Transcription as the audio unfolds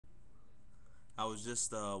I was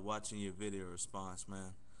just watching your video response,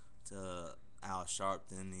 man, to Al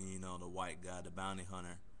Sharpton, the white guy, the bounty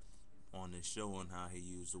hunter, on this show and how he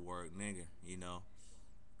used the word nigger.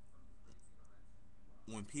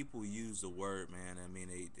 When people use the word, man, I mean,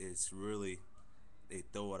 it's really, they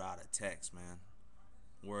throw it out of text, man.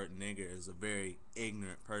 Word nigger is a very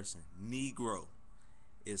ignorant person. Negro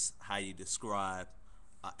is how you describe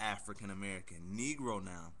an African American. Negro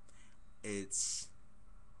now, it's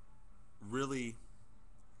really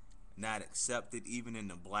not accepted even in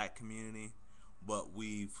the black community, but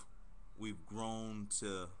we've grown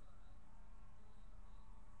to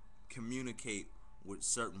communicate with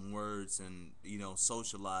certain words and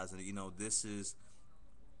socialize, and this is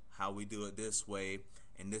how we do it this way,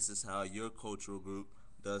 and this is how your cultural group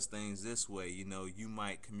does things this way. You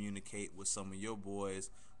might communicate with some of your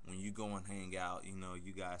boys when you go and hang out.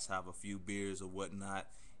 You guys have a few beers or whatnot.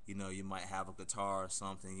 You might have a guitar or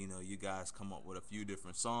something. You guys come up with a few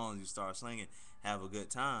different songs. You start singing, have a good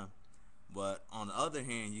time. But on the other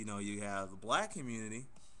hand, you have the black community,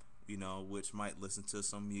 which might listen to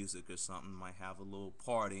some music or something, might have a little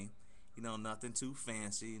party, nothing too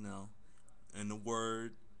fancy, and the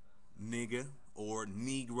word nigga or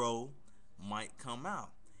negro might come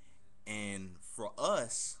out. And for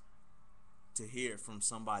us to hear it from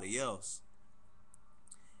somebody else,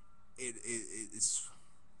 it's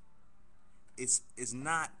it's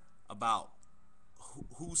not about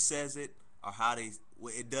who says it or how they.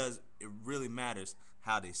 Well, it really matters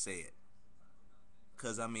how they say it.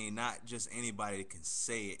 Because I mean, not just anybody can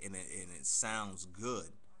say it, and it sounds good.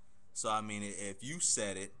 So I mean, if you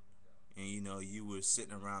said it and you were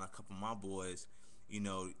sitting around a couple of my boys, you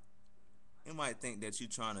know they might think that you're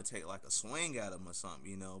trying to take like a swing at them or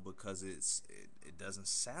something, because it doesn't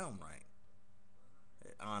sound right.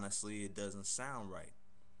 Honestly, it doesn't sound right.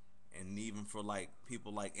 And even for like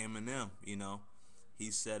people like Eminem, he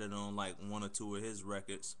said it on like one or two of his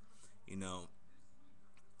records. You know,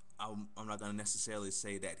 I'm not gonna necessarily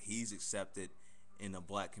say that he's accepted in the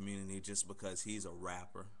black community just because he's a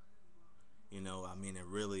rapper. I mean,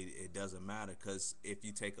 it doesn't matter, because if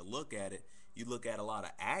you take a look at it, you look at a lot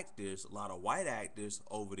of actors, a lot of white actors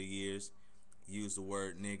over the years use the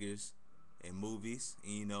word niggers in movies,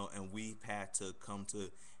 and we've had to come to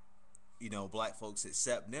black folks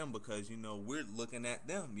accept them because we're looking at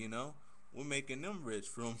them, we're making them rich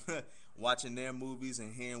from watching their movies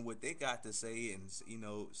and hearing what they got to say, and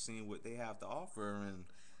seeing what they have to offer. And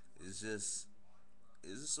it's just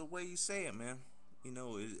it's just the way you say it, man.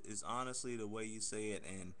 It's honestly the way you say it.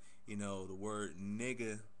 And the word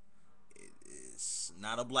nigga is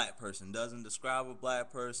not a black person, doesn't describe a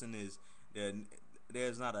black person. Is there,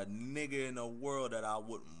 there's not a nigga in the world that I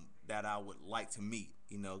would like to meet,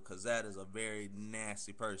 because that is a very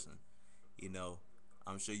nasty person. you know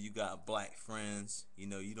I'm sure you got black friends, you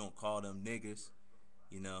don't call them niggers.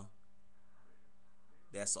 you know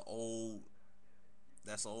that's an old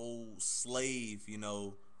that's an old slave.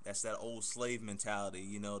 That's that old slave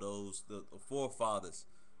mentality. Those the forefathers,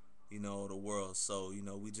 of the world. So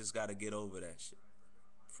we just got to get over that shit,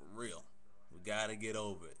 for real. We got to get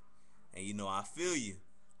over it. And I feel you.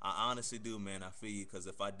 I honestly do, man. I feel you, because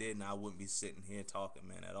if I didn't, I wouldn't be sitting here talking,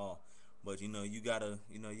 man, at all. But you got a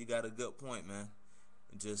good point, man.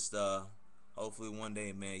 Just hopefully one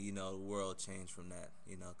day, man, the world change from that,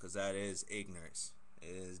 because that is ignorance.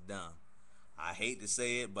 It is dumb. I hate to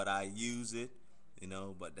say it, but I use it,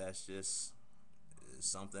 but that's just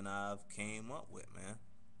something I've came up with, man.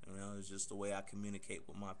 It's just the way I communicate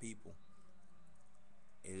with my people.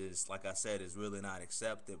 It is, like I said, it's really not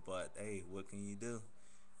accepted, but hey, what can you do?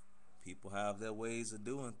 People have their ways of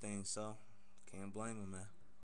doing things, so can't blame them, man.